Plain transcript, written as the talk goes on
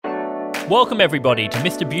Welcome everybody to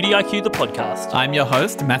Mr. Beauty IQ, the podcast. I'm your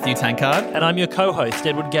host, Matthew Tankard. And I'm your co-host,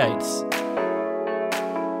 Edward Gates.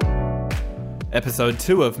 Episode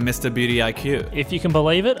 2 of Mr. Beauty IQ. If you can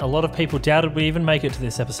believe it, a lot of people doubted we'd even make it to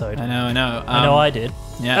this episode. I know. I know I did.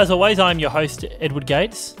 Yeah. As always, I'm your host, Edward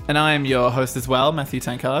Gates. And I am your host as well, Matthew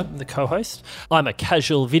Tankard. The co-host. I'm a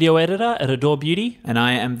casual video editor at Adore Beauty. And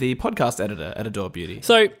I am the podcast editor at Adore Beauty.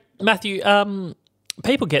 So, Matthew,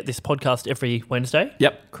 people get this podcast every Wednesday.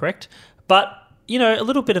 Yep. Correct? But, you know, a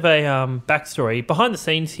little bit of a backstory. Behind the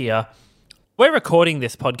scenes here, we're recording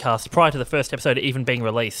this podcast prior to the first episode even being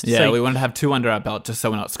released. Yeah, so we wanted to have 2 under our belt just so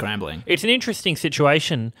we're not scrambling. it's an interesting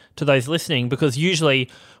situation to those listening because usually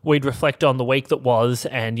we'd reflect on the week that was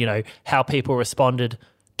and, you know, how people responded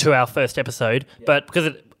to our first episode. Yeah. But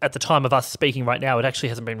because at the time of us speaking right now, it actually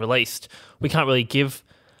hasn't been released, we can't really give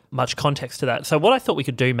much context to that. So what I thought we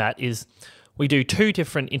could do, Matt, is we do 2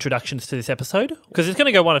 different introductions to this episode because it's going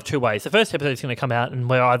to go one of 2 ways. The first episode is going to come out and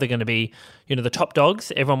we're either going to be, you know, the top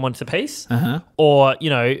dogs, everyone wants a piece, or, you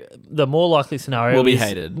know, the more likely scenario We'll be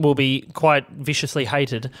hated. We'll be quite viciously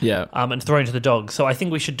hated and thrown to the dogs. So I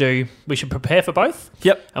think we should prepare for both.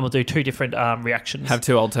 Yep. And we'll do 2 different reactions. Have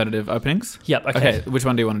 2 alternative openings? Yep, okay. Which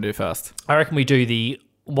one do you want to do first? I reckon we do the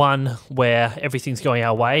one where everything's going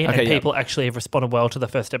our way and people actually have responded well to the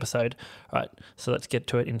first episode. All right, so let's get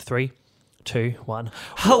to it in 3, 2, 1.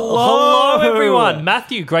 Hello, everyone.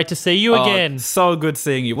 Matthew, great to see you again. So good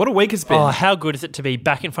seeing you. What a week it's been. Oh, how good is it to be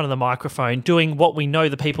back in front of the microphone doing what we know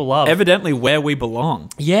the people love. Evidently where we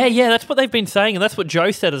belong. Yeah, that's what they've been saying, and that's what Joe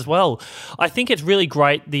said as well. I think it's really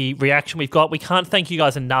great, the reaction we've got. We can't thank you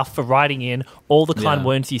guys enough for writing in all the kind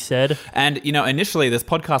words you said. And, you know, initially this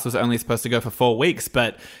podcast was only supposed to go for 4 weeks,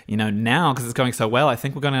 but, you know, now, because it's going so well, I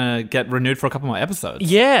think we're going to get renewed for a couple more episodes.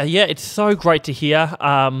 Yeah, it's so great to hear.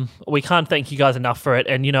 We can't thank you guys enough for it,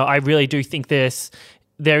 and, you know, I really do think there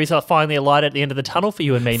is finally a light at the end of the tunnel for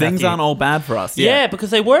you and me, Things Matthew. aren't all bad for us. Yeah,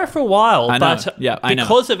 because they were for a while. I know. But I know.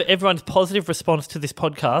 because of everyone's positive response to this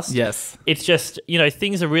podcast, yes, it's just, you know,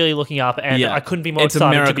 things are really looking up, and I couldn't be more it's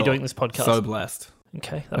excited to be doing this podcast. So blessed.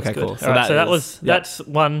 Okay, that's good. Cool. So that's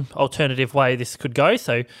one alternative way this could go.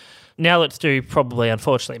 So now let's do probably,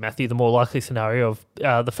 unfortunately, Matthew, the more likely scenario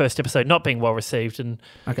of the first episode not being well received. And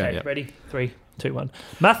ready? 3, 2, 1.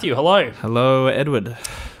 Matthew, hello. Hello, Edward.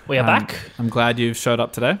 We are back. I'm glad you've showed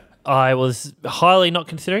up today. I was highly not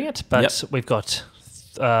considering it, but we've got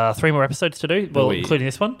 3 more episodes to do, including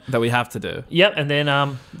this one. That we have to do. Yep, and then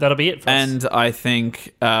that'll be it for us. And I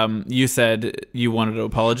think you said you wanted to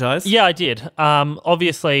apologise. Yeah, I did.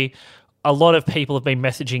 Obviously, a lot of people have been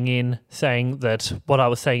messaging in saying that what I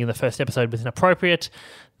was saying in the first episode was inappropriate,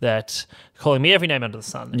 that calling me every name under the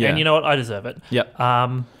sun. Yeah. And you know what? I deserve it. Yep.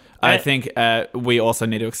 I think we also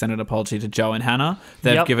need to extend an apology to Joe and Hannah.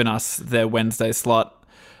 They've given us their Wednesday slot.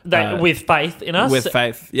 With faith in us. With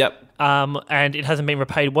faith, yep. And it hasn't been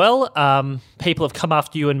repaid well. People have come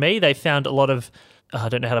after you and me. They found a lot of, I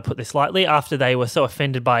don't know how to put this lightly, after they were so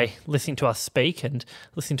offended by listening to us speak and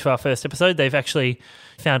listening to our first episode, they've actually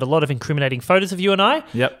found a lot of incriminating photos of you and I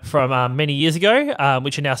from many years ago,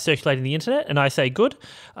 which are now circulating the internet. And I say good.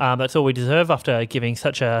 That's all we deserve after giving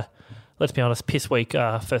such a, let's be honest, piss week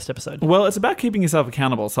first episode. Well, it's about keeping yourself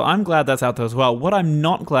accountable, so I'm glad that's out there as well. What I'm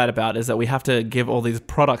not glad about is that we have to give all these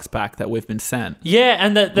products back that we've been sent. Yeah,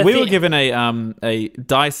 and we were given a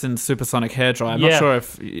Dyson Supersonic hairdryer. I'm not sure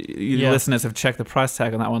if you listeners have checked the price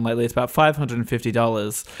tag on that one lately. It's about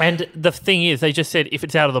 $550. And the thing is, they just said if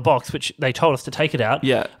it's out of the box, which they told us to take it out,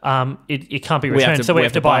 it can't be returned, so we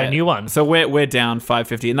have to buy a new one. So we're down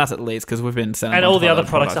 $550, and that's at least because we've been sent. And all the other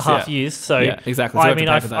products are half used, so exactly. So I mean,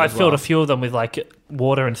 I filled a few of them with like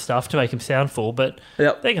water and stuff to make them sound full, but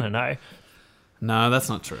they're going to know. No, that's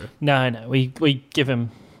not true. No, we give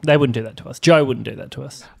them. They wouldn't do that to us. Joe wouldn't do that to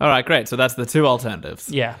us. All right, great. So that's the 2 alternatives.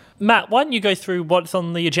 Yeah. Matt, why don't you go through what's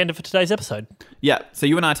on the agenda for today's episode? Yeah, so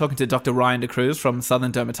you and I are talking to Dr. Ryan DeCruz from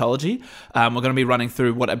Southern Dermatology. We're going to be running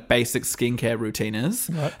through what a basic skincare routine is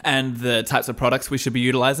and the types of products we should be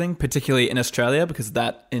utilising, particularly in Australia because of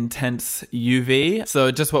that intense UV.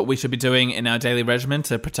 So just what we should be doing in our daily regimen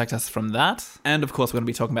to protect us from that. And of course, we're going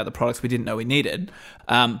to be talking about the products we didn't know we needed.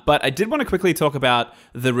 But I did want to quickly talk about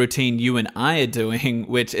the routine you and I are doing,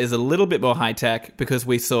 which is a little bit more high-tech because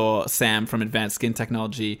we saw Sam from Advanced Skin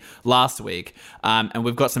Technology last week. And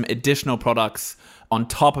we've got some additional products on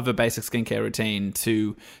top of a basic skincare routine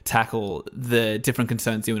to tackle the different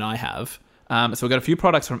concerns you and I have. So we've got a few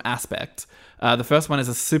products from Aspect. The first one is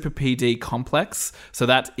a Super PD complex. So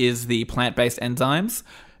that is the plant-based enzymes.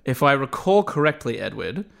 If I recall correctly,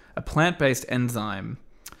 Edward, a plant-based enzyme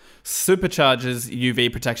supercharges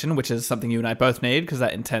UV protection, which is something you and I both need because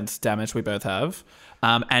that intense damage we both have.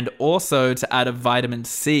 And also to add a vitamin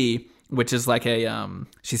C, which is like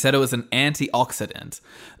she said it was an antioxidant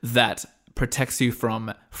that protects you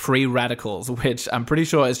from free radicals, which I'm pretty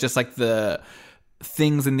sure is just like the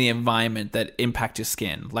things in the environment that impact your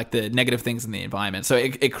skin, like the negative things in the environment. So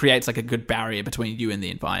it creates like a good barrier between you and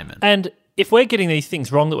the environment. And if we're getting these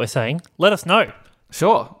things wrong that we're saying, let us know.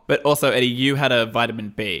 Sure. But also, Eddie, you had a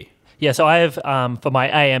vitamin B. Yeah, so I have, for my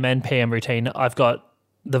AM and PM routine, I've got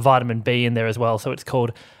the vitamin B in there as well. So it's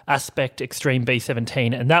called Aspect Extreme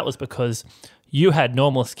B17. And that was because you had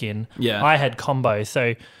normal skin. Yeah. I had combo.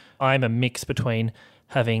 So I'm a mix between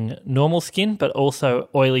having normal skin, but also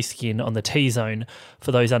oily skin on the T-zone.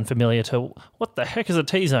 For those unfamiliar to what the heck is a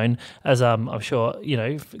T-zone, as I'm sure,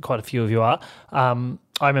 quite a few of you are.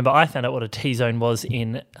 I remember I found out what a T-zone was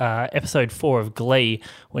in episode 4 of Glee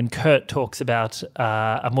when Kurt talks about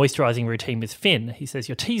a moisturising routine with Finn. He says,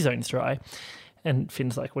 your T-zone's dry. And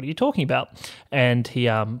Finn's like, what are you talking about? And he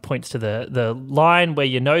points to the line where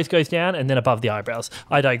your nose goes down and then above the eyebrows.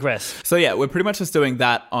 I digress. So yeah, we're pretty much just doing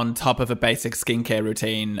that on top of a basic skincare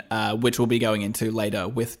routine, which we'll be going into later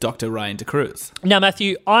with Dr. Ryan De Cruz. Now,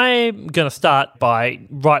 Matthew, I'm going to start by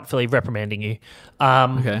rightfully reprimanding you.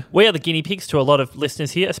 Okay. We are the guinea pigs to a lot of listeners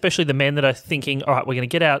here, especially the men that are thinking, all right, we're going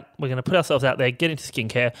to get out, we're going to put ourselves out there, get into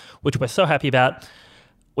skincare, which we're so happy about.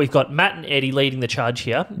 We've got Matt and Eddie leading the charge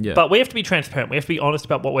here, but we have to be transparent. We have to be honest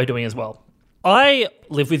about what we're doing as well. I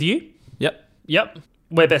live with you. Yep.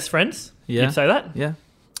 We're best friends. Yeah. You'd say that? Yeah.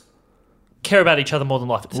 Care about each other more than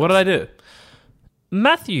life itself. What did I do?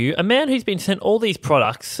 Matthew, a man who's been sent all these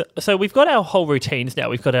products. So we've got our whole routines now.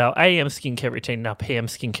 We've got our AM skincare routine and our PM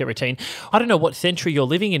skincare routine. I don't know what century you're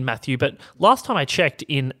living in, Matthew, but last time I checked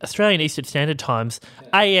in Australian Eastern Standard Times,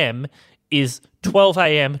 AM is 12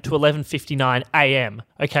 a.m. to 11:59 a.m.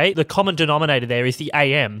 Okay, the common denominator there is the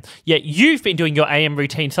a.m. Yet you've been doing your a.m.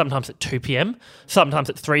 routine sometimes at 2 p.m., sometimes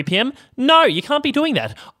at 3 p.m. No, you can't be doing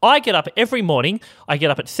that. I get up every morning. I get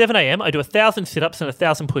up at 7 a.m. I do 1,000 sit-ups and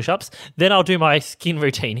 1,000 push-ups. Then I'll do my skin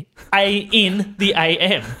routine in the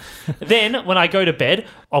a.m. Then when I go to bed,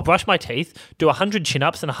 I'll brush my teeth, do 100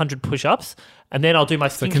 chin-ups and 100 push-ups, and then I'll do my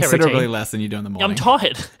skincare routine. Considerably less than you do in the morning. I'm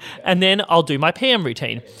tired. And then I'll do my PM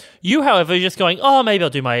routine. You, however, are just going, oh, maybe I'll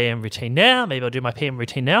do my AM routine now. Maybe I'll do my PM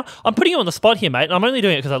routine now. I'm putting you on the spot here, mate. And I'm only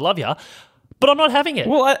doing it because I love you. But I'm not having it.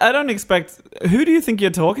 Well, I don't expect... Who do you think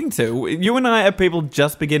you're talking to? You and I are people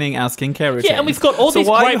just beginning our skincare routine. Yeah, and we've got all these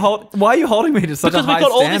why great... Why are you holding me to such a high standard?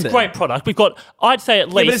 Because we've got all this great product. We've got, I'd say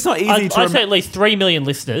at least... but it's not easy I'd say at least 3 million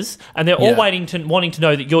listeners, and they're all wanting to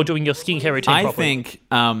know that you're doing your skincare routine properly. I think...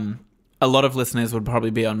 a lot of listeners would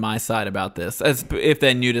probably be on my side about this, as if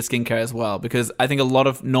they're new to skincare as well, because I think a lot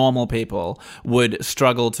of normal people would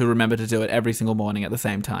struggle to remember to do it every single morning at the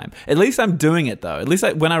same time. At least I'm doing it, though. At least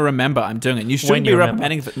when I remember, I'm doing it. You shouldn't be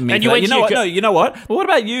reprimanding me. And you know what? No, you know what? Well, what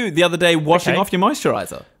about you the other day washing off your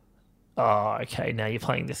moisturizer? Oh, okay. Now you're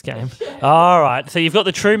playing this game. All right. So you've got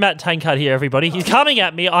the true Matt Tankard here, everybody. He's coming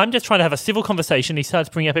at me. I'm just trying to have a civil conversation. He starts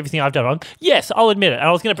bringing up everything I've done wrong. Yes, I'll admit it. And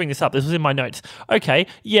I was going to bring this up. This was in my notes. Okay.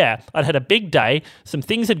 Yeah. I'd had a big day. Some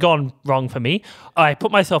things had gone wrong for me. I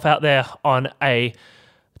put myself out there on a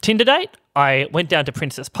Tinder date. I went down to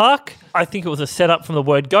Princess Park. I think it was a setup from the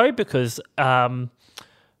word go because her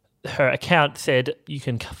account said you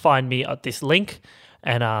can find me at this link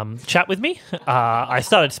and chat with me. I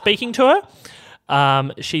started speaking to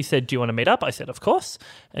her. She said, do you want to meet up? I said, of course.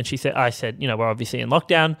 And I said, we're obviously in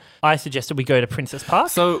lockdown. I suggested we go to Princess Park.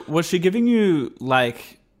 So was she giving you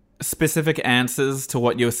specific answers to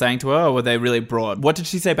what you were saying to her, or were they really broad? What did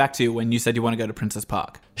she say back to you when you said you want to go to Princess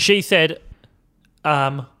Park? She said,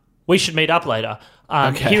 we should meet up later.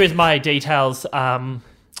 Okay. Here is my details. And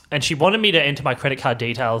she wanted me to enter my credit card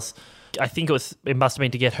details. I think it must have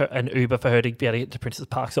been to get her an Uber for her to be able to get to Princess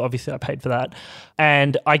Park. So obviously I paid for that.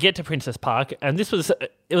 And I get to Princess Park, and it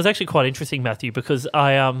was actually quite interesting, Matthew, because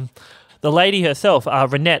the lady herself,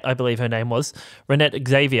 Renette, I believe her name was, Renette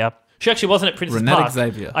Xavier. She actually wasn't at Princess Park.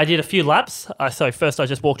 Xavier. I did a few laps. So first I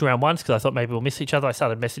just walked around once because I thought maybe we'll miss each other. I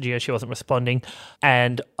started messaging her. She wasn't responding.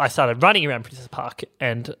 And I started running around Princess Park,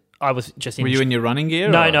 and I was just in... Were you in your running gear?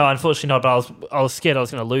 No, unfortunately not. But I was scared I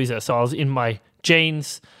was going to lose her. So I was in my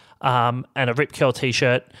jeans... and a Rip Curl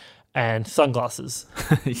t-shirt and sunglasses.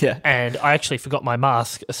 Yeah. And I actually forgot my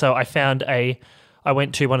mask. So I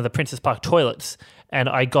went to one of the Princess Park toilets and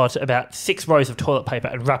I got about 6 rows of toilet paper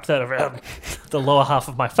and wrapped that around the lower half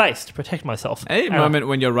of my face to protect myself. Any moment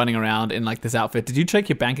when you're running around in this outfit, did you check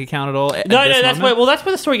your bank account at all? No, that's where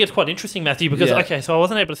the story gets quite interesting, Matthew, because, so I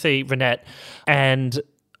wasn't able to see Renette and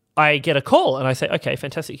I get a call and I say, okay,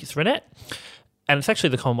 fantastic, it's Renette. And it's actually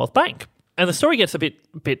the Commonwealth Bank. And the story gets a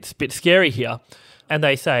bit scary here. and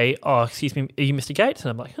they say, "Oh, excuse me, are you Mr. Gates?" And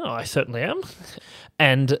I'm like, "Oh, I certainly am."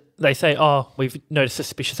 And they say, "Oh, we've noticed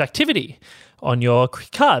suspicious activity on your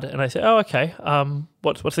card." And I say, "Oh, okay.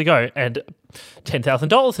 What's the go?" And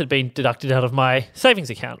 $10,000 had been deducted out of my savings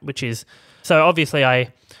account, which is so obviously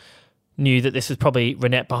I knew that this was probably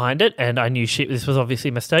Renette behind it, and I knew this was obviously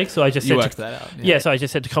a mistake. So I just said worked that out. Yeah, so I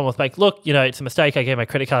just said to Commonwealth Bank, "Look, it's a mistake. I gave my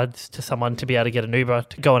credit cards to someone to be able to get an Uber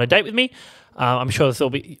to go on a date with me. I'm sure this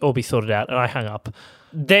will all be sorted out." And I hung up.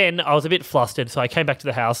 Then I was a bit flustered, so I came back to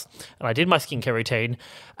the house and I did my skincare routine.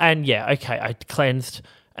 And I cleansed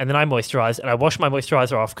and then I moisturised, and I washed my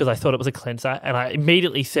moisturiser off because I thought it was a cleanser, and I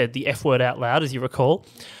immediately said the F word out loud, as you recall.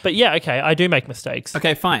 But I do make mistakes.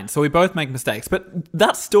 Okay, fine. So we both make mistakes, but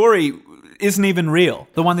that story isn't even real.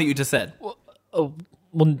 The one that you just said. Well,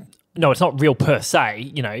 no, it's not real per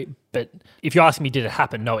se, but if you ask me, did it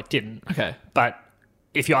happen? No, it didn't. Okay. But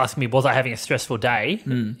if you ask me, was I having a stressful day?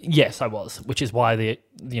 Yes, I was, which is why the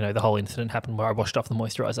whole incident happened where I washed off the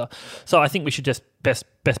moisturiser. So I think we should just,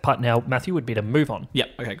 best part now, Matthew, would be to move on. Yeah,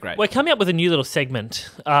 okay, great. We're coming up with a new little segment.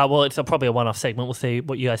 It's probably a one-off segment. We'll see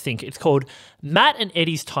what you guys think. It's called Matt and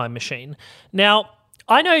Eddie's Time Machine. Now,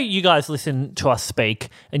 I know you guys listen to us speak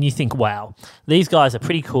and you think, wow, these guys are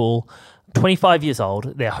pretty cool. 25 years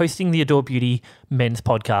old. They're hosting the Adore Beauty men's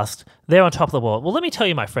podcast. They're on top of the world. Well, let me tell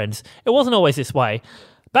you, my friends, it wasn't always this way.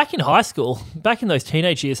 Back in high school, back in those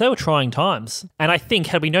teenage years, they were trying times. And I think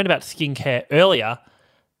had we known about skincare earlier,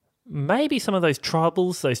 maybe some of those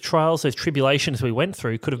troubles, those trials, those tribulations we went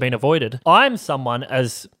through could have been avoided. I'm someone,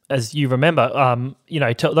 as you remember,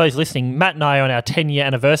 to those listening, Matt and I are on our 10-year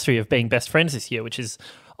anniversary of being best friends this year, which is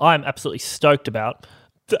I'm absolutely stoked about.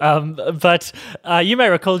 But you may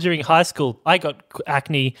recall during high school, I got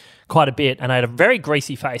acne quite a bit and I had a very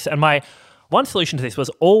greasy face. And my one solution to this was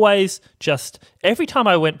always just every time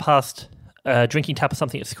I went past a drinking tap or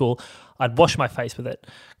something at school, I'd wash my face with it.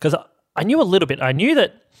 Because I knew a little bit. I knew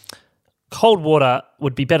that cold water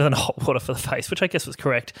would be better than hot water for the face, which I guess was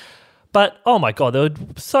correct. But, oh my God, there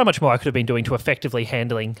was so much more I could have been doing to effectively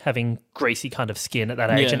having greasy kind of skin at that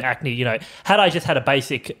age and acne. Had I just had a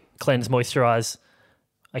basic cleanse, moisturise,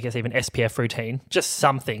 I guess even SPF routine, just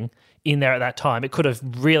something in there at that time, it could have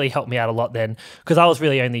really helped me out a lot then, because I was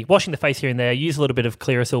really only washing the face here and there, use a little bit of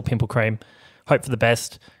Clearasil pimple cream, hope for the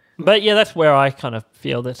best. But yeah, that's where I kind of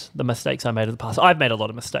feel that the mistakes I made in the past. I've made a lot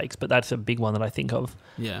of mistakes, but that's a big one that I think of.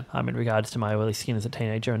 Yeah. In regards to my early skin as a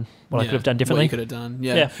teenager and what I could have done differently. What you could have done.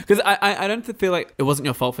 Yeah. Because I don't feel like it wasn't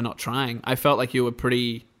your fault for not trying. I felt like you were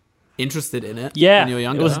pretty interested in it when you were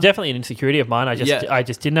younger. It was definitely an insecurity of mine. I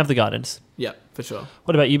just didn't have the guidance. Yeah, for sure.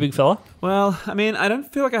 What about you, big fella? Well, I mean, I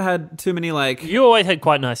don't feel like I had too many You always had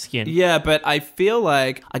quite nice skin. Yeah, but I feel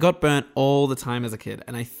like I got burnt all the time as a kid,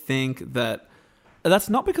 and I think that's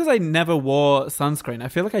not because I never wore sunscreen. I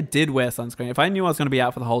feel like I did wear sunscreen. If I knew I was going to be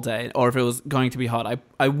out for the whole day, or if it was going to be hot,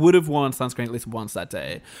 I would have worn sunscreen at least once that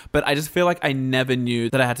day. But I just feel like I never knew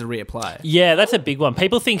that I had to reapply. Yeah, that's a big one.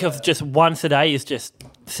 People think of just once a day is just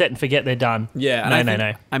set and forget, they're done. Yeah.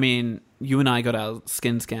 No. I mean, you and I got our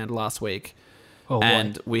skin scanned last week,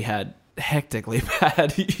 and we had hectically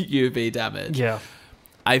bad UV damage. Yeah.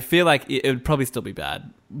 I feel like it would probably still be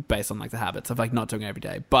bad based on the habits of not doing it every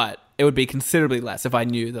day, but it would be considerably less if I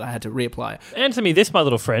knew that I had to reapply. Answer me this, my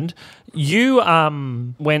little friend. You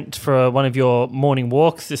went for one of your morning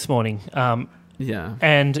walks this morning. Yeah.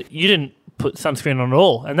 And you didn't put sunscreen on at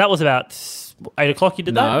all, and that was about 8 o'clock you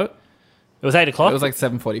did that? No. It was 8 o'clock? It was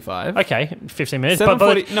 7:45. Okay, 15 minutes.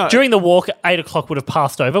 7:40, no. During the walk, 8 o'clock would have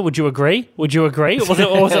passed over. Would you agree? Or was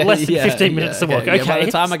it less than 15 minutes to walk? Okay. Yeah, by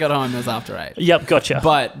the time I got home, it was after 8. Yep, gotcha.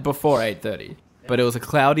 But before 8:30. But it was a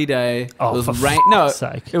cloudy day. Oh, it was for fuck's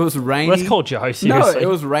sake. It was raining. Let's call Joe, seriously. No, it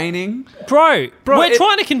was raining. Bro, we're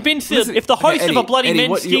trying to convince you. If the host of a bloody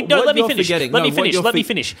men's skin... No, let me finish. Let me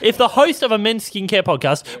finish. If the host of a men's skincare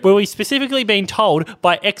podcast, where we're specifically being told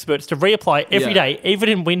by experts to reapply every day, even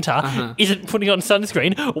in winter, isn't putting on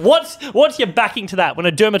sunscreen, what's your backing to that when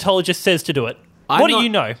a dermatologist says to do it? What do you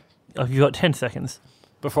know? Oh, you've got 10 seconds.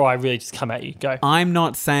 Before I really just come at you. Go. I'm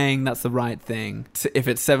not saying that's the right thing. If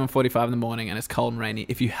it's 7:45 in the morning and it's cold and rainy,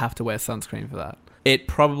 if you have to wear sunscreen for that. It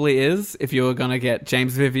probably is if you were going to get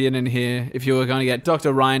James Vivian in here, if you were going to get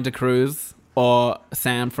Dr. Ryan DeCruz or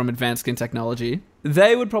Sam from Advanced Skin Technology.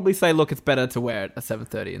 They would probably say, look, it's better to wear it at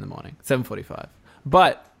 7:30 in the morning, 7:45.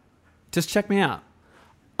 But just check me out.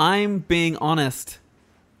 I'm being honest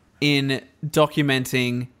in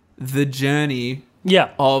documenting the journey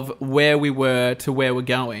of where we were to where we're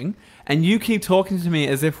going, and you keep talking to me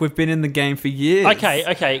as if we've been in the game for years.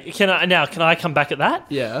 Okay. Can I come back at that?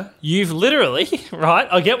 Yeah. You've literally, right?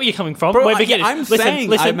 I get where you're coming from. Bro, I'm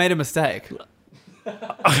saying I made a mistake.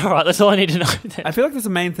 All right, that's all I need to know then. I feel like that's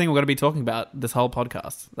the main thing we're going to be talking about this whole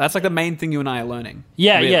podcast. That's like the main thing you and I are learning.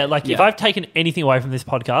 Yeah, Really. yeah. Like if I've taken anything away from this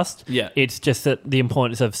podcast, Yeah. it's just that the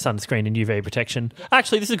importance of sunscreen and UV protection.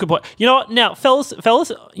 Actually, this is a good point. You know what? Now, fellas,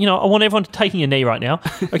 you know, I want everyone taking a knee right now.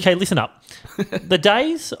 Okay, listen up. The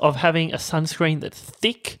days of having a sunscreen that's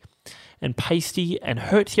thick and pasty and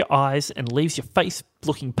hurts your eyes and leaves your face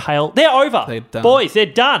looking pale, they're over. They're done. Boys, they're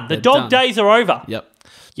done. The dog done. days are over. Yep.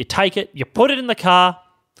 You take it, you put it in the car,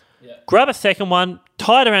 grab a second one,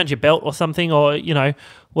 tie it around your belt or something, or, you know,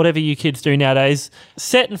 whatever you kids do nowadays,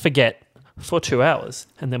 set and forget for 2 hours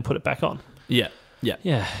and then put it back on. Yeah. Yeah.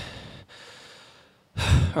 Yeah.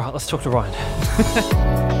 All right, let's talk to Ryan.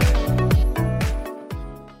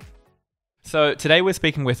 So today we're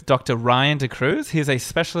speaking with Dr. Ryan De Cruz. He's a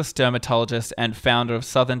specialist dermatologist and founder of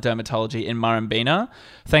Southern Dermatology in Murrumbeena.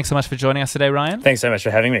 Thanks so much for joining us today, Ryan. Thanks so much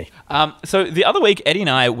for having me. So the other week, Eddie and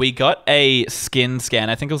I, we got a skin scan.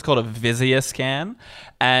 I think it was called a Visier scan.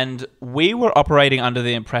 And we were operating under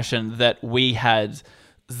the impression that we had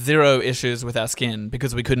zero issues with our skin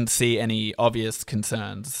because we couldn't see any obvious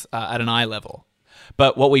concerns at an eye level.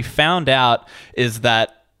 But what we found out is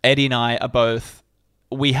that Eddie and I are both...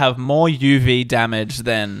 we have more UV damage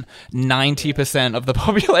than 90% of the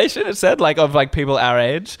population, it said, of people our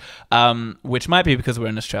age, which might be because we're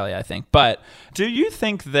in Australia, I think. But do you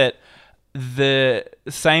think that the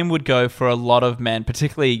same would go for a lot of men,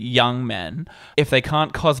 particularly young men, if they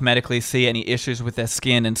can't cosmetically see any issues with their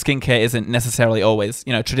skin and skincare isn't necessarily always,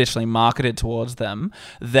 traditionally marketed towards them,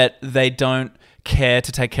 that they don't care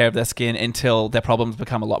to take care of their skin until their problems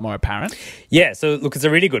become a lot more apparent? Yeah, so look, it's a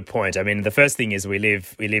really good point. I mean, the first thing is we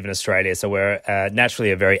live in Australia, so we're naturally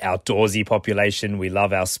a very outdoorsy population. We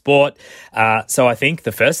love our sport. So I think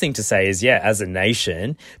the first thing to say is, as a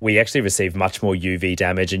nation, we actually receive much more UV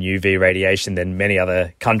damage and UV radiation than many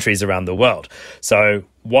other countries around the world. So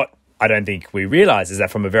what I don't think we realise is that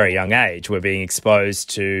from a very young age, we're being exposed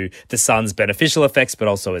to the sun's beneficial effects, but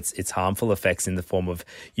also its harmful effects in the form of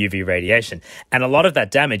UV radiation. And a lot of that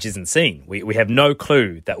damage isn't seen. We have no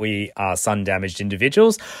clue that we are sun-damaged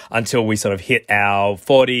individuals until we sort of hit our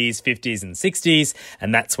 40s, 50s and 60s,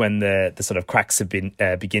 and that's when the sort of cracks have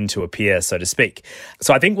begin to appear, so to speak.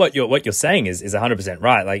 So I think what you're saying is 100%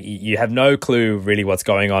 right. Like, you have no clue really what's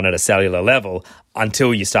going on at a cellular level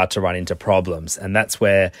until you start to run into problems. And that's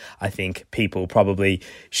where I think people probably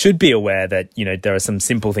should be aware that, there are some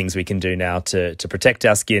simple things we can do now to protect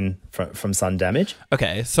our skin from sun damage.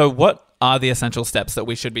 Okay, so what are the essential steps that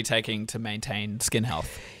we should be taking to maintain skin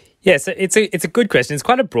health? Yeah, so it's a good question. It's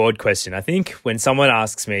quite a broad question. I think when someone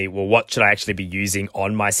asks me, well, what should I actually be using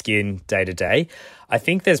on my skin day to day? I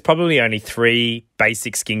think there's probably only 3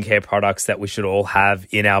 basic skincare products that we should all have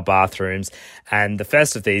in our bathrooms. And the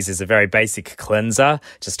first of these is a very basic cleanser,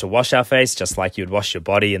 just to wash our face, just like you'd wash your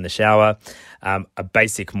body in the shower, a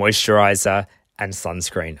basic moisturizer, and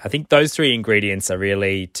sunscreen. I think those 3 ingredients are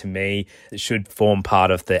really, to me, should form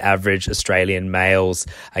part of the average Australian male's,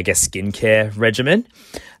 skincare regimen.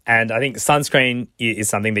 And I think sunscreen is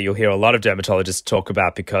something that you'll hear a lot of dermatologists talk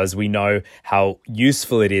about because we know how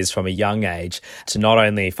useful it is from a young age to not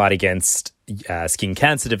only fight against skin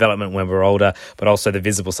cancer development when we're older, but also the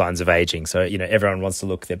visible signs of aging. So, everyone wants to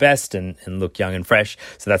look their best and look young and fresh.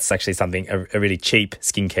 So that's actually something, a really cheap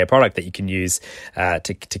skincare product that you can use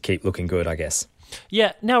to keep looking good, I guess.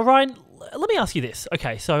 Yeah. Now, Ryan, let me ask you this.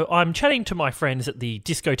 Okay, so I'm chatting to my friends at the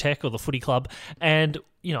discotheque or the footy club, and,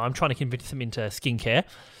 I'm trying to convince them into skincare.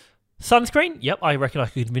 Sunscreen, yep, I reckon I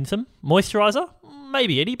could convince them. Moisturizer,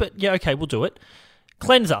 maybe, Eddie, but yeah, okay, we'll do it.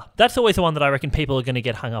 Cleanser, that's always the one that I reckon people are going to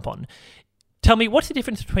get hung up on. Tell me, what's the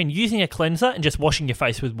difference between using a cleanser and just washing your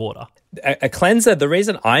face with water? A cleanser, the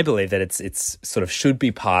reason I believe that it's sort of should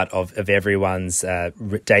be part of everyone's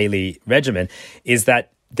daily regimen is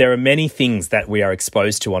that there are many things that we are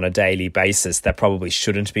exposed to on a daily basis that probably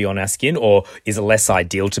shouldn't be on our skin or is less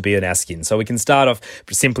ideal to be on our skin. So we can start off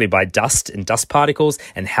simply by dust and dust particles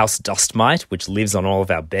and house dust mite, which lives on all of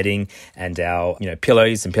our bedding and our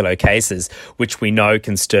pillows and pillowcases, which we know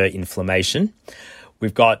can stir inflammation.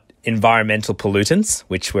 We've got environmental pollutants,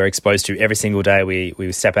 which we're exposed to every single day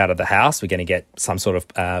we step out of the house. We're going to get some sort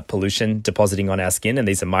of pollution depositing on our skin, and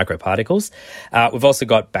these are microparticles. We've also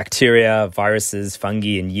got bacteria, viruses,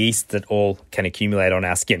 fungi, and yeast that all can accumulate on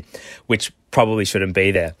our skin, which probably shouldn't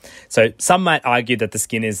be there. So some might argue that the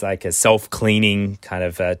skin is like a self-cleaning kind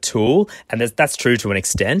of tool, and that's true to an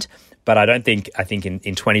extent. But I think in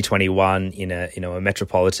 2021 in a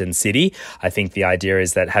metropolitan city, I think the idea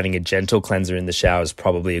is that having a gentle cleanser in the shower is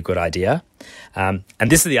probably a good idea. And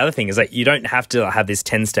this is the other thing, is that you don't have to have this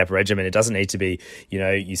 10-step regimen. It doesn't need to be,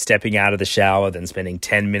 you stepping out of the shower, then spending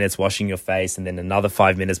 10 minutes washing your face, and then another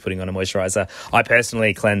 5 minutes putting on a moisturizer. I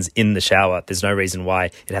personally cleanse in the shower. There's no reason why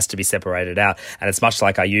it has to be separated out. And it's much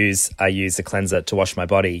like I use a cleanser to wash my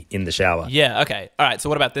body in the shower. Yeah, okay. All right, so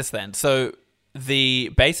what about this then? So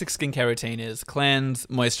the basic skincare routine is cleanse,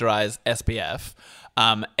 moisturize, SPF.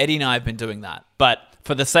 Eddie and I have been doing that. But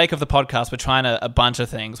for the sake of the podcast, we're trying a bunch of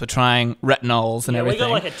things. We're trying retinols and everything. We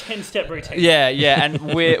got like a 10-step routine. Yeah,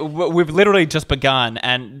 and we've literally just begun.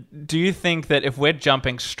 And do you think that if we're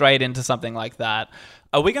jumping straight into something like that,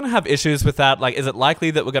 are we going to have issues with that? Like, is it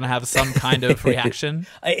likely that we're going to have some kind of reaction?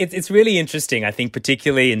 It's really interesting, I think,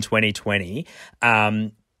 particularly in 2020.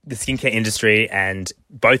 The skincare industry, and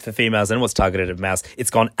both for females and what's targeted at males, it's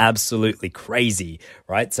gone absolutely crazy,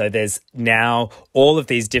 right? So there's now all of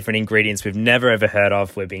these different ingredients we've never ever heard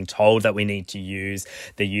of. We're being told that we need to use.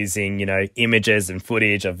 They're using, images and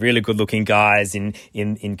footage of really good looking guys in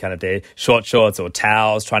kind of their short shorts or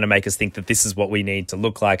towels, trying to make us think that this is what we need to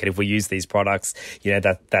look like. And if we use these products,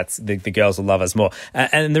 that's the girls will love us more.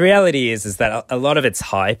 And the reality is that a lot of it's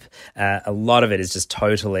hype. A lot of it is just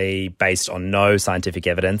totally based on no scientific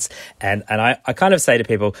evidence. And I kind of say to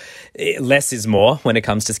people, less is more when it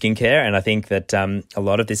comes to skincare. And I think that a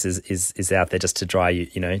lot of this is out there just to dry you,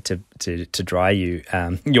 to dry you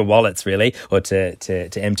your wallets really, or to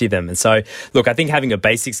empty them. And so, look, I think having a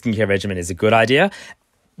basic skincare regimen is a good idea.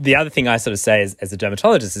 The other thing I sort of say as a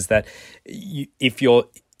dermatologist is that if your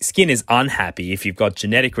skin is unhappy, if you've got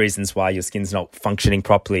genetic reasons why your skin's not functioning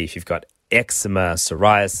properly, if you've got eczema,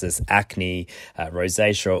 psoriasis, acne,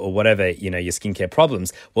 rosacea, or whatever, your skincare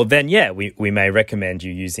problems, well then, we may recommend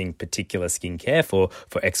you using particular skincare for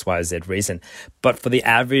X, Y, or Z reason. But for the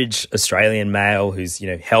average Australian male who's,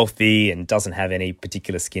 healthy and doesn't have any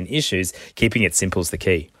particular skin issues, keeping it simple is the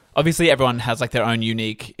key. Obviously, everyone has like their own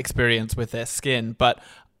unique experience with their skin, but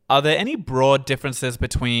are there any broad differences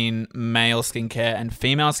between male skincare and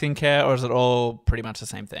female skincare, or is it all pretty much the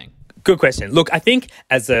same thing? Good question. Look, I think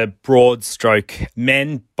as a broad stroke,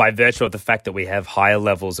 men, by virtue of the fact that we have higher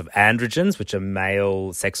levels of androgens, which are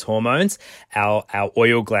male sex hormones, our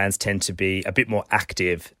oil glands tend to be a bit more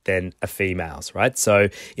active than a female's, right? So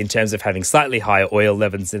in terms of having slightly higher oil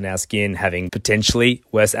levels in our skin, having potentially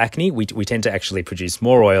worse acne, we tend to actually produce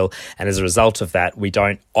more oil. And as a result of that, we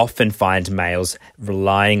don't often find males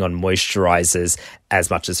relying on moisturizers as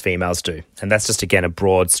much as females do. And that's just, again, a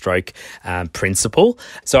broad stroke principle.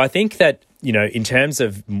 So I think that, in terms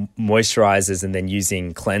of moisturizers and then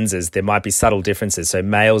using cleansers, there might be subtle differences. So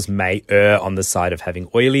males may err on the side of having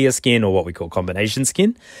oilier skin, or what we call combination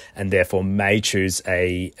skin, and therefore may choose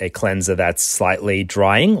a cleanser that's slightly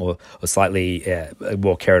drying or slightly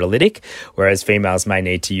more keratolytic, whereas females may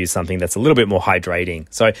need to use something that's a little bit more hydrating.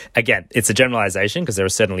 So again, it's a generalization because there are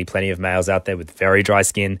certainly plenty of males out there with very dry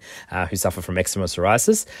skin who suffer from eczema or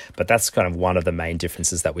psoriasis, but that's kind of one of the main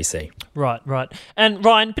differences that we see. Right. And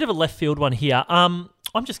Ryan, bit of a left field one here. I'm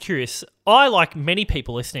just curious. I, like many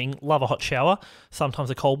people listening, love a hot shower, sometimes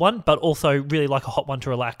a cold one, but also really like a hot one to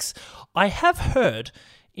relax. I have heard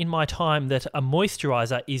in my time that a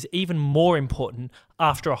moisturizer is even more important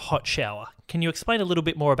after a hot shower. Can you explain a little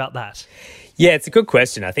bit more about that? Yeah, it's a good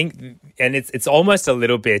question. I think, and it's almost a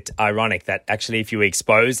little bit ironic that actually if you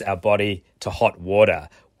expose our body to hot water,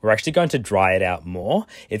 we're actually going to dry it out more.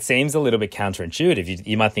 It seems a little bit counterintuitive.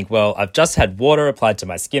 You might think, well, I've just had water applied to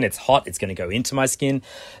my skin. It's hot. It's going to go into my skin.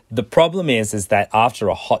 The problem is that after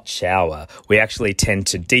a hot shower, we actually tend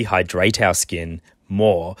to dehydrate our skin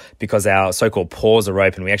more because our so-called pores are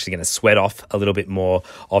open. We're actually going to sweat off a little bit more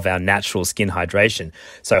of our natural skin hydration.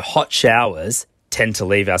 So hot showers tend to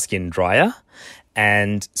leave our skin drier.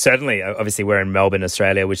 And certainly, obviously, we're in Melbourne,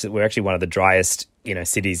 Australia, which we're actually one of the driest,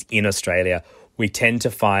 cities in Australia. We tend to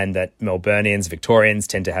find that Melburnians, Victorians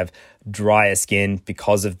tend to have drier skin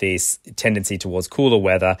because of this tendency towards cooler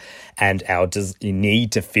weather and our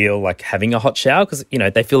need to feel like having a hot shower because,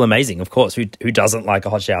 they feel amazing. Of course, who doesn't like a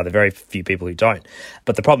hot shower? There are very few people who don't.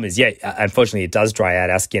 But the problem is, unfortunately, it does dry out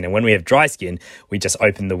our skin. And when we have dry skin, we just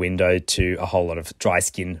open the window to a whole lot of dry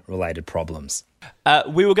skin related problems.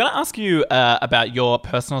 We were going to ask you about your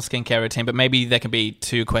personal skincare routine, but maybe there can be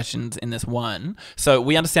two questions in this one. So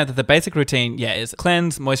we understand that the basic routine, is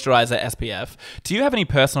cleanse, moisturizer, SPF. Do you have any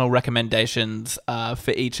personal recommendations recommendations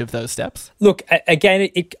for each of those steps? Look, again,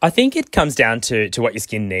 I think it comes down to what your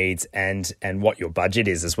skin needs and what your budget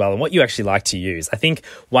is as well, and what you actually like to use. I think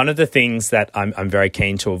one of the things that I'm very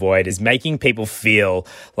keen to avoid is making people feel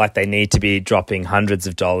like they need to be dropping hundreds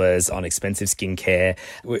of dollars on expensive skincare.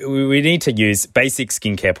 We need to use basic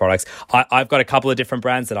skincare products. I've got a couple of different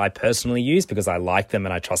brands that I personally use because I like them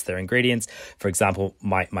and I trust their ingredients. For example,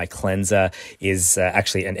 my cleanser is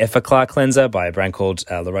actually an Effaclar cleanser by a brand called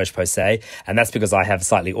La Roche-Posay, and that's because I have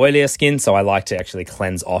slightly oilier skin, so I like to actually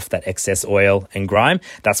cleanse off that excess oil and grime.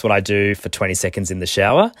 That's what I do for 20 seconds in the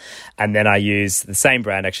shower. And then I use the same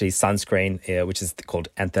brand, actually, sunscreen, which is called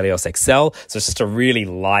Anthelios Excel. So it's just a really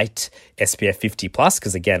light SPF 50 plus,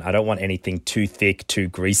 because again, I don't want anything too thick, too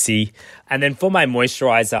greasy. And then for my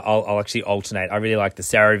moisturizer, I'll actually alternate. I really like the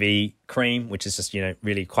CeraVe cream, which is just,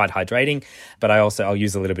 really quite hydrating. But I'll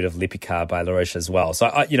use a little bit of Lipicar by La Roche as well. So,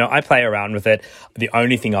 I play around with it. The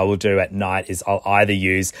only thing I will do at night is I'll either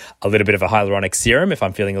use a little bit of a hyaluronic serum if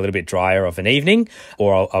I'm feeling a little bit drier of an evening,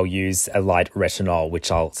 or I'll use a light retinol,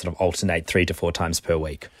 which I'll sort of alternate 3 to 4 times per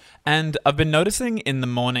week. And I've been noticing in the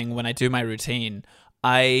morning when I do my routine,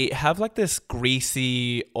 I have like this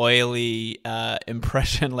greasy, oily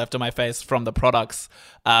impression left on my face from the products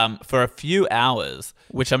for a few hours,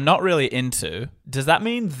 which I'm not really into. Does that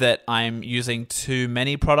mean that I'm using too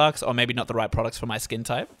many products, or maybe not the right products for my skin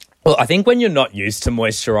type? Well, I think when you're not used to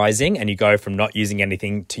moisturizing and you go from not using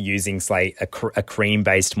anything to using, say, a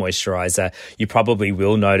cream-based moisturizer, you probably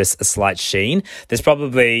will notice a slight sheen.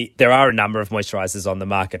 There are a number of moisturizers on the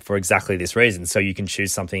market for exactly this reason, so you can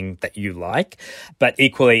choose something that you like. But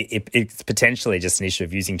equally, it's potentially just an issue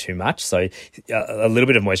of using too much. So a little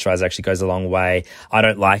bit of moisturizer actually goes a long way. I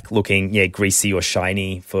don't like looking greasy or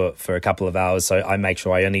shiny for a couple of hours, so I make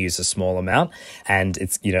sure I only use a small amount. And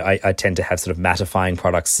it's I tend to have sort of mattifying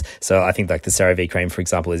products. So I think like the CeraVe cream, for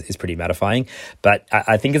example, is pretty mattifying. But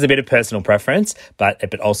I think it's a bit of personal preference,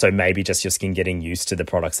 but also maybe just your skin getting used to the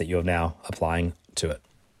products that you're now applying to it.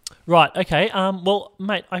 Right, okay. Well,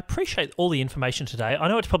 mate, I appreciate all the information today. I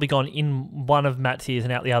know it's probably gone in one of Matt's ears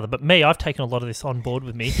and out the other, but I've taken a lot of this on board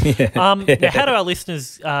with me. Now, how do our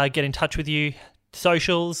listeners get in touch with you?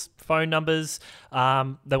 Socials, phone numbers,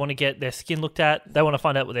 they want to get their skin looked at, they want to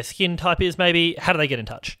find out what their skin type is maybe. How do they get in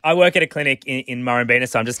touch? I work at a clinic in Murrumbeena,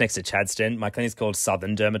 so I'm just next to Chadstone. My clinic's called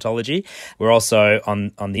Southern Dermatology. We're also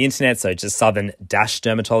on the internet, so just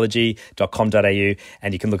southern-dermatology.com.au,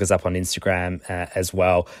 and you can look us up on Instagram as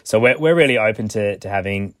well. So we're really open to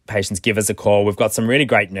having patients give us a call. We've got some really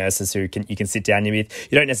great nurses who you can sit down with.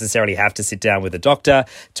 You don't necessarily have to sit down with a doctor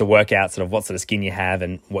to work out sort of what sort of skin you have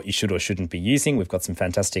and what you should or shouldn't be using. We've got some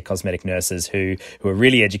fantastic cosmetic nurses who are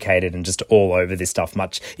really educated and just all over this stuff,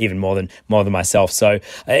 even more than myself. So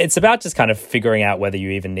it's about just kind of figuring out whether you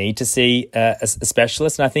even need to see a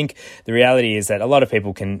specialist. And I think the reality is that a lot of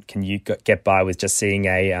people can get by with just seeing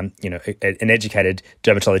an educated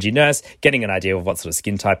dermatology nurse, getting an idea of what sort of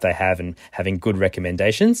skin type they have and having good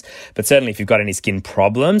recommendations. But certainly if you've got any skin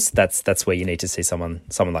problems, that's where you need to see someone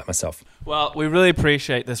like myself. Well, we really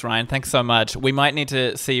appreciate this, Ryan. Thanks so much. We might need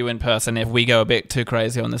to see you in person if we go a bit too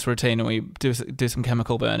crazy on this routine and we do some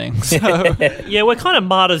chemical burning. So. Yeah, we're kind of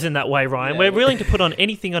martyrs in that way, Ryan. We're willing to put on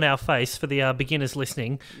anything on our face for the beginners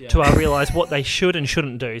listening to realise what they should and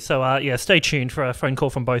shouldn't do. So, stay tuned for a phone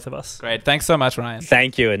call from both of us. Great. Thanks so much, Ryan.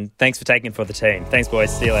 Thank you, and thanks for taking it for the team. Thanks,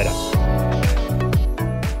 boys. See you later.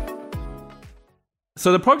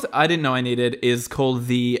 So the product I didn't know I needed is called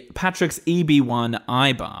the Patrick's EB1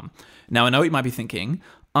 Eye Balm. Now, I know what you might be thinking,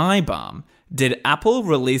 eye balm. Did Apple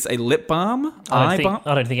release a lip balm? I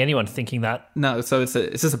don't think anyone's thinking that. No, so it's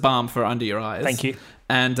just a balm for under your eyes. Thank you.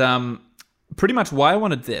 And pretty much why I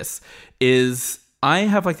wanted this is I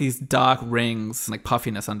have like these dark rings, like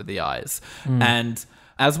puffiness under the eyes. And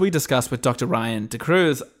as we discussed with Dr. Ryan De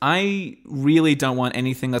Cruz, I really don't want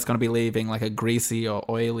anything that's going to be leaving like a greasy or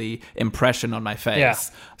oily impression on my face. Yeah.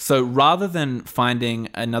 So rather than finding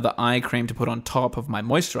another eye cream to put on top of my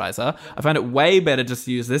moisturizer, I find it way better just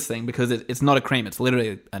to use this thing because it's not a cream. It's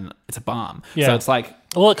literally it's a balm. Yeah. So it's like...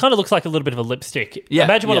 Well, it kind of looks like a little bit of a lipstick. Yeah,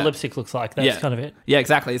 imagine what a lipstick looks like. That's kind of it. Yeah,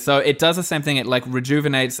 exactly. So it does the same thing. It like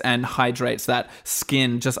rejuvenates and hydrates that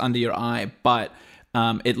skin just under your eye, but...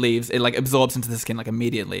 it like absorbs into the skin like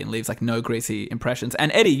immediately and leaves like no greasy impressions. And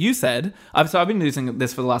Eddie, you said, I've been using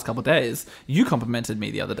this for the last couple of days. You complimented me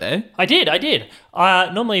the other day. I did.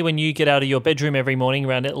 Normally when you get out of your bedroom every morning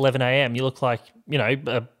around 11 a.m, you look like,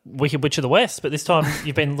 a Wicked Witch of the West, but this time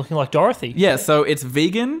you've been looking like Dorothy. Yeah, so it's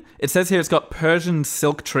vegan. It says here it's got Persian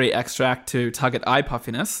silk tree extract to target eye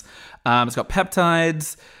puffiness. It's got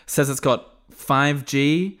peptides. Says it's got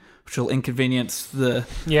 5G, which will inconvenience the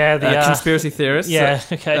the conspiracy theorists. Yeah,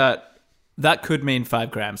 So, okay. that could mean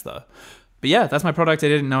 5 grams, though. But yeah, that's my product I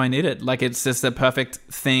didn't know I needed. Like, it's just a perfect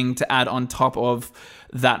thing to add on top of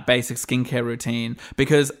that basic skincare routine.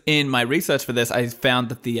 Because in my research for this, I found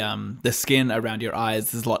that the skin around your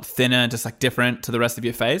eyes is a lot thinner and just like different to the rest of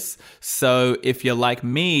your face. So if you're like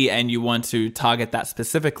me and you want to target that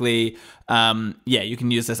specifically, you can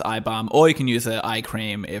use this eye balm, or you can use an eye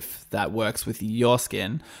cream if that works with your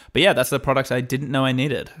skin. But yeah, that's the product I didn't know I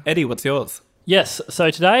needed. Eddie, what's yours? Yes,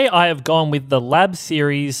 so today I have gone with the Lab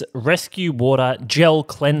Series Rescue Water Gel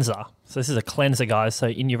Cleanser. So this is a cleanser, guys. So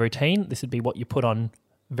in your routine, this would be what you put on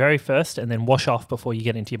very first and then wash off before you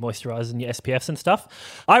get into your moisturizers and your SPFs and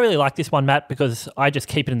stuff. I really like this one, Matt, because I just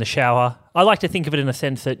keep it in the shower. I like to think of it in a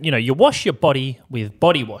sense that, you wash your body with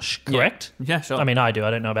body wash, correct? Yeah, sure. I mean, I do.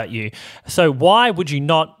 I don't know about you. So why would you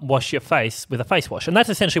not wash your face with a face wash? And that's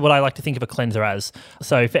essentially what I like to think of a cleanser as.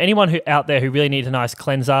 So for anyone out there who really needs a nice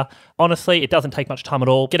cleanser, honestly, it doesn't take much time at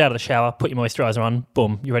all. Get out of the shower, put your moisturizer on,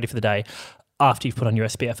 boom, you're ready for the day, after you've put on your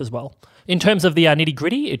SPF as well. In terms of the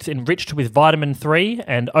nitty-gritty, it's enriched with vitamin 3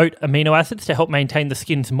 and oat amino acids to help maintain the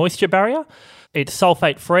skin's moisture barrier. It's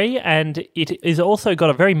sulfate-free, and it is also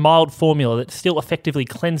got a very mild formula that still effectively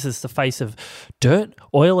cleanses the face of dirt,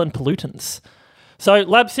 oil, and pollutants. So,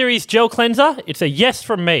 Lab Series Gel Cleanser, it's a yes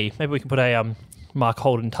from me. Maybe we can put a Mark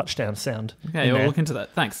Holden touchdown sound. Okay, we'll look into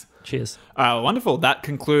that. Thanks. Cheers. Wonderful. That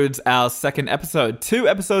concludes our second episode. 2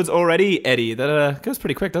 episodes already, Eddie. That goes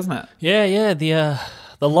pretty quick, doesn't it? Yeah.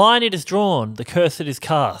 The line it is drawn, the curse it is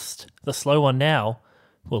cast. The slow one now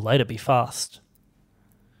will later be fast.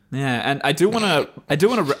 Yeah, and I do want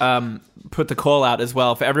to put the call out as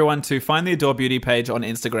well for everyone to find the Adore Beauty page on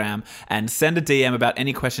Instagram and send a DM about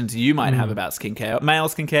any questions you might have about skincare, male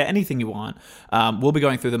skincare, anything you want. We'll be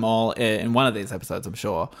going through them all in one of these episodes, I'm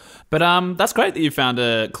sure. But that's great that you found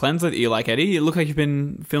a cleanser that you like, Eddie. You look like you've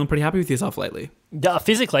been feeling pretty happy with yourself lately.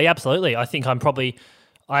 Physically, absolutely. I think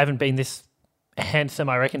I haven't been this handsome,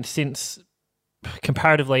 I reckon, since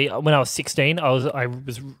comparatively when I was 16. I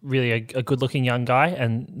was really a good-looking young guy,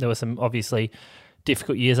 and there were some obviously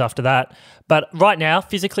difficult years after that. But right now,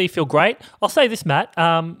 physically feel great. I'll say this, Matt.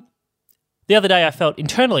 The other day I felt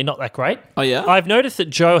internally not that great. Oh, yeah? I've noticed that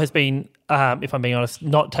Joe has been, if I'm being honest,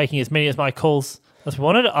 not taking as many of my calls as we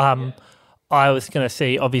wanted. I was going to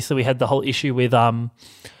see, obviously we had the whole issue with,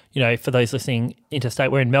 for those listening interstate,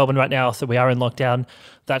 we're in Melbourne right now, so we are in lockdown.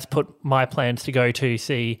 That's put my plans to go to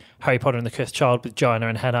see Harry Potter and the Cursed Child with Joanna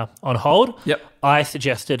and Hannah on hold. Yep. I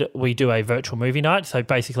suggested we do a virtual movie night. So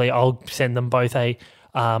basically I'll send them both a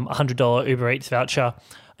 $100 Uber Eats voucher,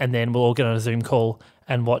 and then we'll all get on a Zoom call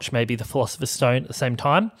and watch maybe The Philosopher's Stone at the same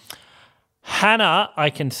time. Hannah, I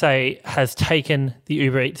can say, has taken the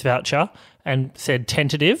Uber Eats voucher and said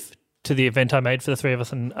tentative to the event I made for the three of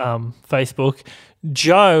us on Facebook.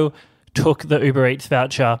 Joe took the Uber Eats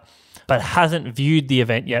voucher but hasn't viewed the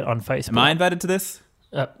event yet on Facebook. Am I invited to this?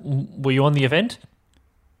 Were you on the event?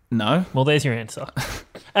 No. Well, there's your answer.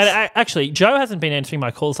 And actually, Joe hasn't been answering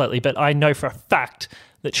my calls lately, but I know for a fact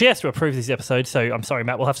that she has to approve these episodes, so I'm sorry,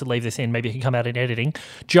 Matt, we'll have to leave this in. Maybe it can come out in editing.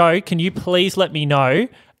 Joe, can you please let me know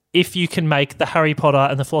if you can make the Harry Potter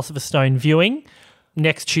and the Philosopher's Stone viewing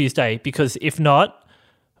next Tuesday? Because if not,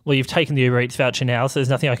 well, you've taken the Uber Eats voucher now, so there's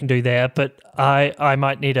nothing I can do there, but I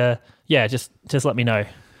might need just let me know.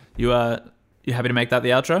 You happy to make that the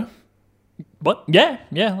outro? What? Yeah,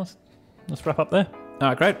 let's wrap up there. All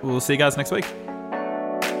right, great. We'll see you guys next week.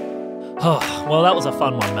 Oh, well, that was a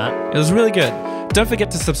fun one, Matt. It was really good. Don't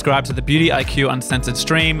forget to subscribe to the Beauty IQ Uncensored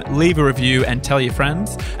stream, leave a review and tell your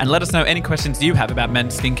friends, and let us know any questions you have about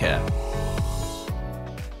men's skincare.